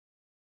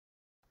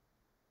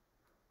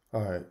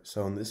Alright,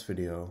 so in this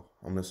video,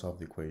 I'm going to solve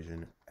the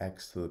equation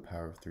x to the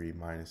power of 3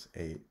 minus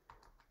 8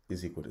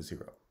 is equal to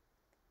 0.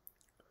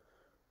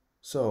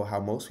 So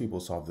how most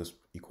people solve this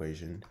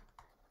equation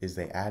is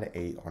they add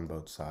 8 on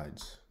both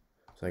sides.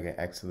 So I get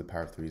x to the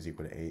power of 3 is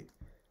equal to 8.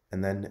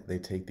 And then they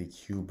take the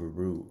cube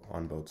root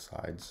on both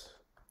sides.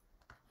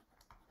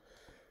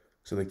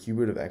 So the cube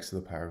root of x to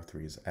the power of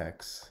 3 is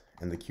x,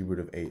 and the cube root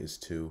of 8 is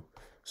 2.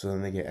 So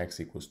then they get x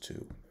equals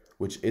 2,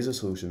 which is a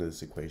solution to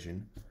this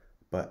equation.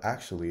 But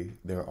actually,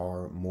 there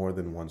are more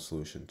than one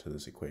solution to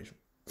this equation.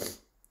 So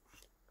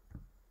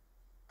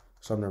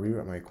I'm going to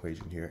rewrite my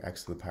equation here,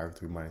 x to the power of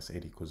 3 minus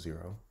 8 equals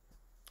 0.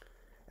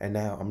 And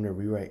now I'm going to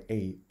rewrite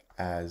 8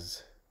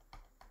 as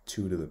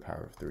 2 to the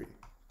power of 3.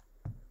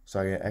 So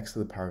I get x to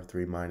the power of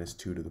 3 minus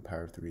 2 to the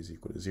power of 3 is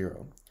equal to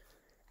 0.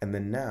 And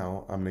then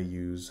now I'm going to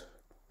use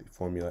the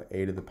formula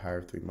a to the power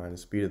of 3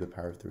 minus b to the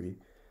power of 3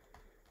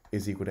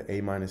 is equal to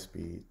a minus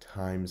b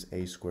times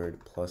a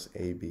squared plus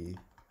ab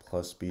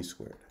plus b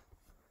squared.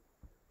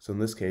 So in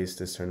this case,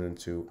 this turned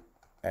into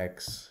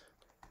x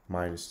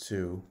minus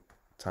 2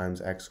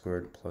 times x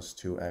squared plus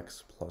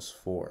 2x plus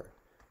 4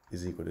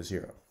 is equal to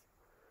 0.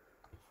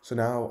 So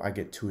now I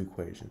get two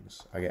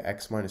equations. I get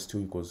x minus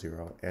 2 equals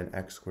 0 and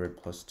x squared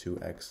plus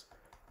 2x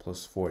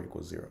plus 4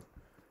 equals 0.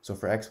 So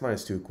for x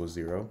minus 2 equals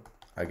 0,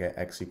 I get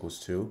x equals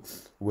 2,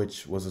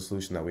 which was a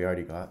solution that we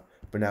already got.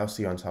 But now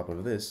see, on top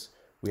of this,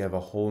 we have a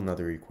whole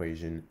nother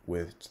equation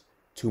with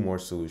two more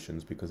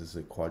solutions because it's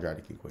a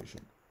quadratic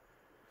equation.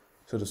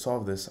 So to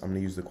solve this, I'm going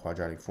to use the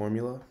quadratic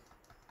formula.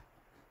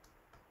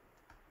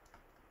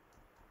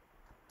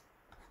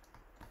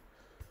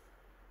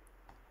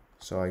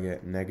 So I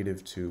get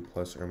negative 2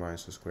 plus or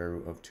minus the square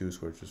root of 2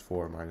 squared, which is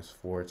 4, minus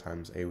 4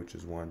 times a, which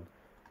is 1,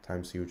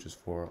 times c, which is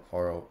 4,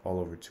 all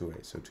over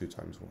 2a, so 2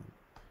 times 1.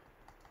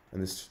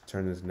 And this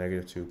turns into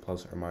negative 2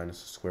 plus or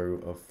minus the square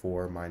root of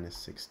 4 minus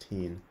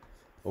 16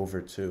 over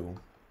 2,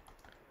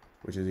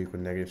 which is equal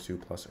to negative 2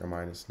 plus or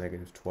minus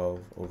negative 12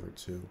 over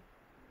 2.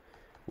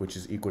 Which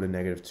is equal to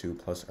negative 2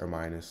 plus or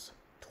minus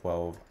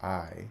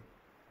 12i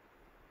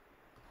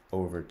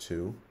over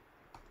 2,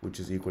 which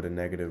is equal to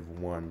negative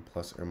 1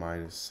 plus or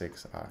minus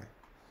 6i.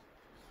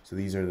 So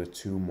these are the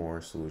two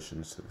more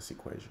solutions to this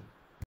equation.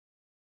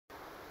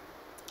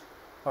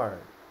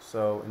 Alright,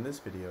 so in this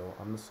video,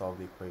 I'm going to solve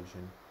the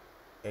equation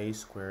a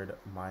squared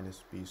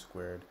minus b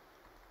squared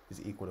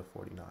is equal to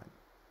 49.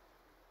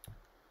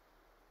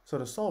 So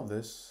to solve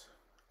this,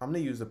 I'm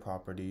going to use the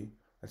property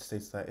that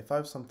states that if I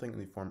have something in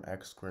the form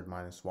x squared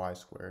minus y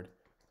squared,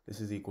 this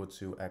is equal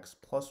to x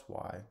plus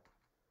y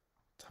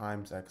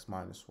times x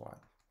minus y.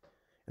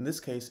 In this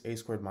case, a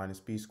squared minus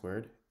b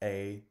squared,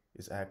 a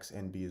is x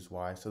and b is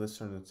y, so this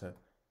turns into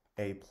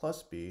a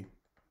plus b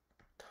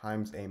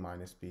times a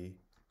minus b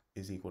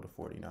is equal to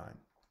 49.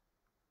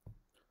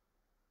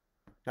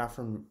 Now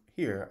from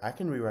here, I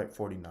can rewrite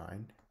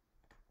 49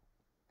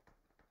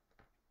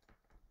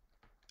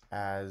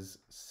 as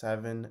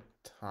 7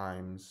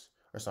 times,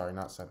 or sorry,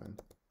 not 7,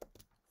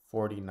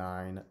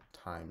 49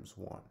 times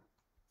 1.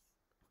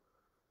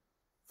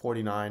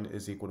 49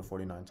 is equal to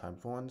 49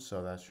 times 1,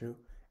 so that's true.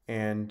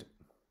 And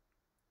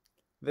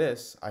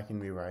this I can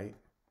rewrite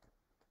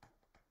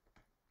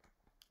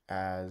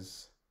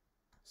as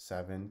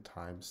 7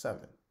 times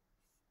 7.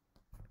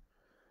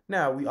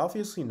 Now, we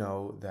obviously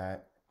know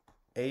that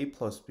a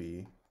plus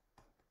b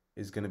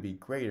is going to be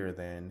greater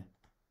than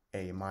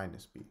a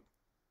minus b.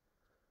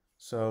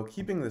 So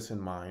keeping this in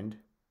mind,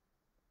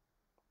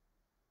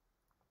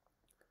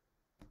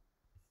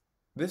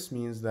 this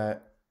means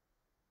that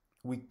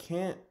we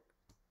can't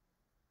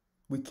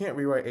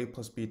rewrite a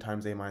plus b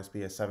times a minus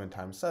b as 7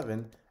 times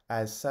 7,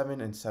 as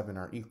 7 and 7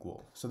 are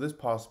equal. So this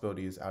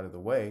possibility is out of the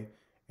way,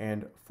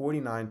 and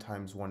 49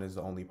 times 1 is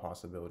the only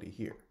possibility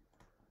here.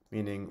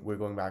 Meaning we're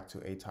going back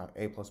to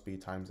a plus b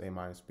times a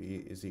minus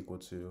b is equal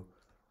to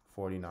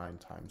 49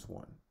 times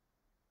 1.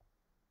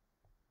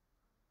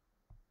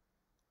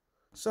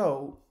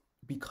 So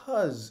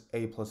because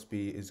a plus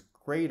b is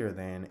greater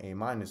than a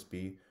minus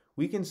b,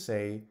 we can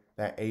say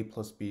that a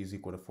plus b is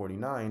equal to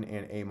 49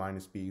 and a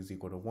minus b is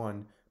equal to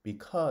 1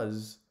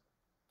 because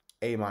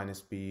a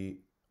minus b,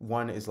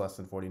 1 is less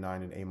than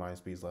 49 and a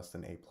minus b is less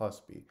than a plus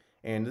b.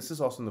 And this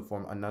is also in the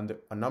form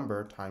a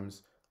number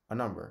times a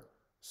number.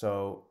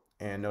 So,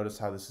 and notice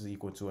how this is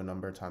equal to a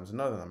number times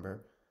another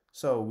number.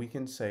 So we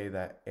can say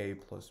that a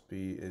plus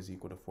b is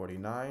equal to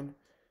 49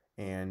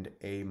 and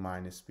a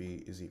minus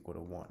b is equal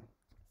to 1.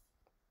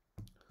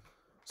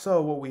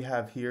 So what we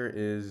have here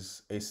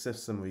is a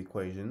system of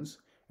equations,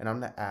 and I'm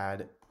going to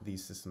add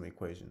these system of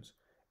equations.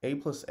 A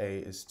plus a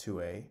is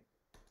 2a,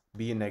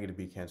 b and negative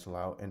b cancel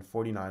out, and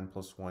 49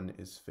 plus 1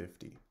 is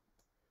 50.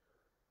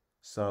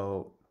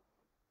 So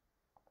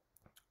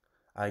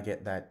I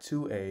get that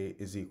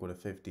 2a is equal to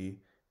 50,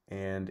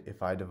 and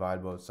if I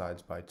divide both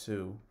sides by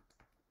 2,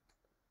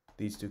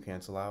 these two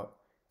cancel out,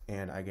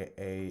 and I get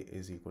a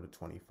is equal to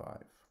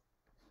 25.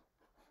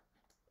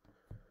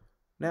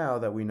 Now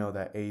that we know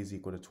that a is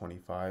equal to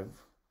 25,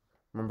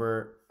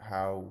 remember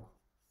how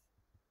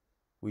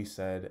we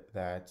said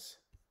that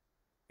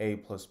a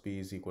plus b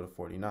is equal to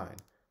 49.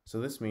 So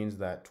this means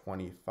that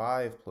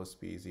 25 plus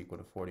b is equal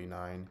to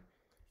 49,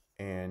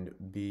 and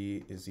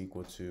b is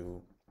equal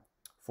to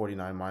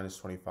 49 minus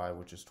 25,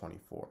 which is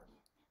 24.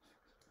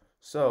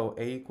 So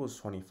a equals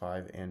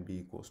 25 and b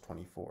equals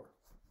 24.